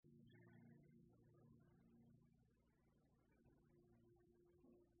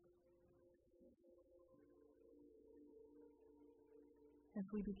As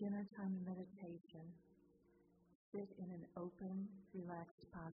we begin our time in meditation, sit in an open, relaxed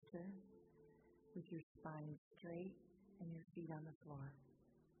posture with your spine straight and your feet on the floor.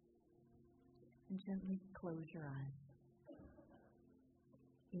 And gently close your eyes.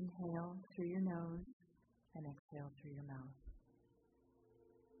 Inhale through your nose and exhale through your mouth.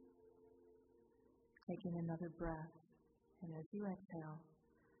 Take in another breath, and as you exhale,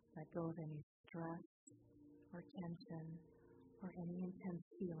 let go of any stress or tension or any intense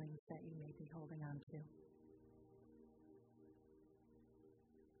feelings that you may be holding on to.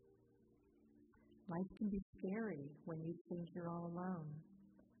 Life can be scary when you think you're all alone,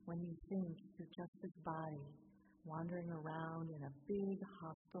 when you think you're just this body wandering around in a big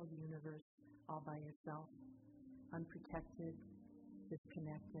hostile universe all by yourself, unprotected,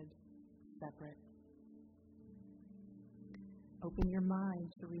 disconnected, separate. Open your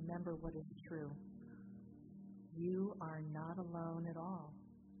mind to remember what is true. You are not alone at all,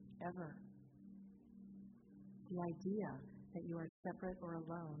 ever. The idea that you are separate or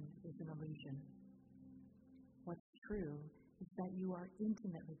alone is an illusion. What's true is that you are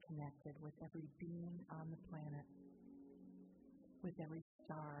intimately connected with every being on the planet, with every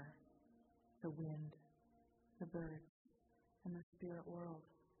star, the wind, the birds, and the spirit world.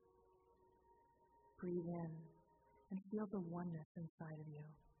 Breathe in and feel the oneness inside of you.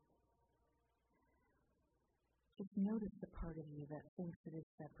 Just notice the part of you that thinks it is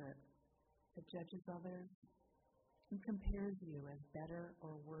separate, that judges others, and compares you as better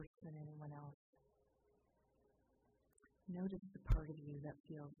or worse than anyone else. Notice the part of you that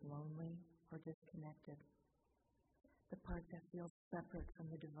feels lonely or disconnected, the part that feels separate from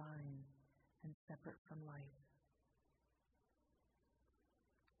the divine and separate from life.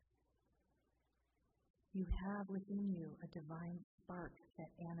 You have within you a divine spark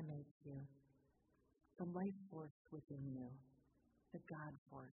that animates you, the life force within you, the God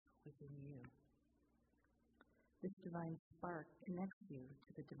force within you. This divine spark connects you to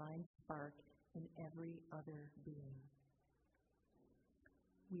the divine spark in every other being.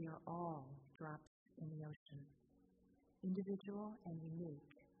 We are all drops in the ocean, individual and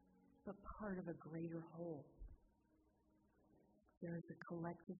unique, but part of a greater whole. There is a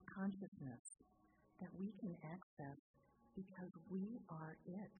collective consciousness that we can access because we are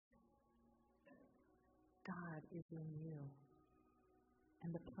it. God is in you,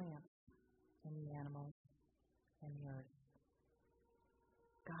 and the plants, and the animals, and the earth.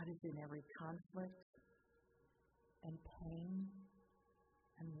 God is in every conflict, and pain,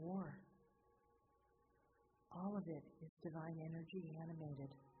 and war. All of it is divine energy animated,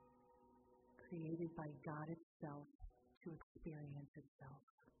 created by God itself to experience itself.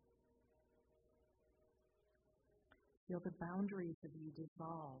 Feel the boundaries of you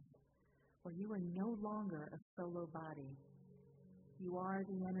dissolve, for you are no longer a solo body. You are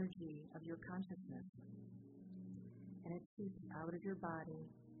the energy of your consciousness, and it seeps out of your body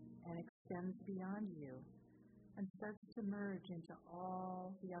and extends beyond you and starts to merge into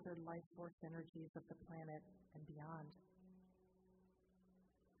all the other life force energies of the planet and beyond.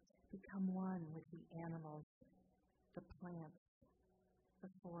 Become one with the animals, the plants, the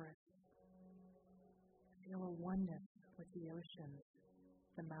forests. Feel a oneness with the oceans,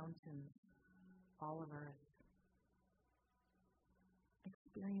 the mountains, all of Earth.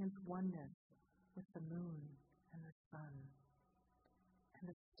 Experience oneness with the moon and the sun, and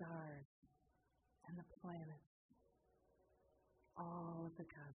the stars, and the planets, all of the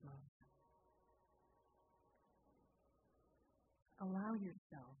cosmos. Allow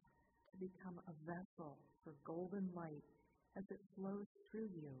yourself to become a vessel for golden light as it flows through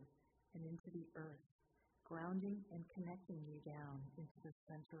you and into the earth, grounding and connecting you down into the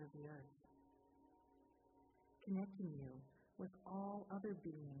center of the earth, connecting you with all other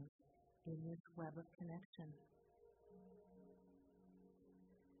beings in this web of connection.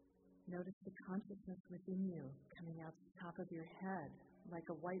 Notice the consciousness within you coming out the top of your head like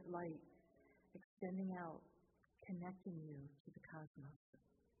a white light, extending out, connecting you to the cosmos.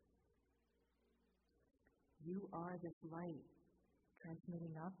 You are this light,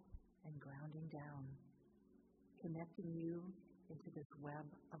 transmitting up and grounding down, connecting you into this web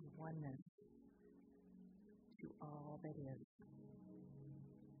of oneness to all that is.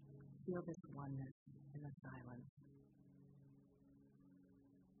 Feel this oneness in the silence.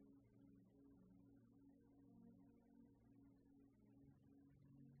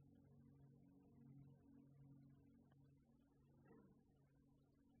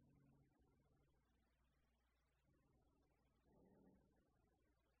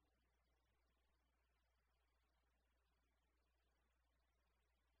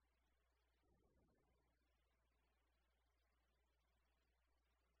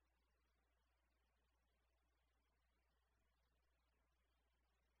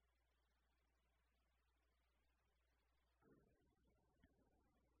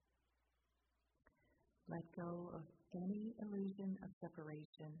 Let go of any illusion of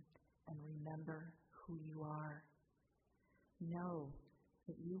separation and remember who you are. Know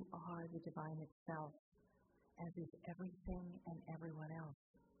that you are the divine itself, as is everything and everyone else.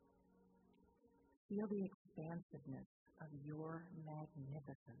 Feel the expansiveness of your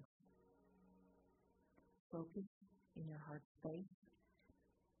magnificence. Focus in your heart space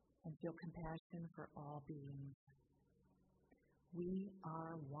and feel compassion for all beings. We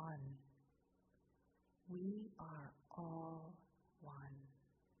are one. We are all one.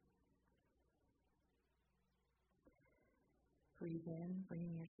 Breathe in,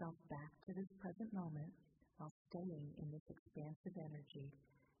 bringing yourself back to this present moment while staying in this expansive energy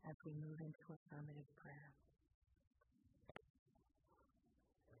as we move into affirmative prayer.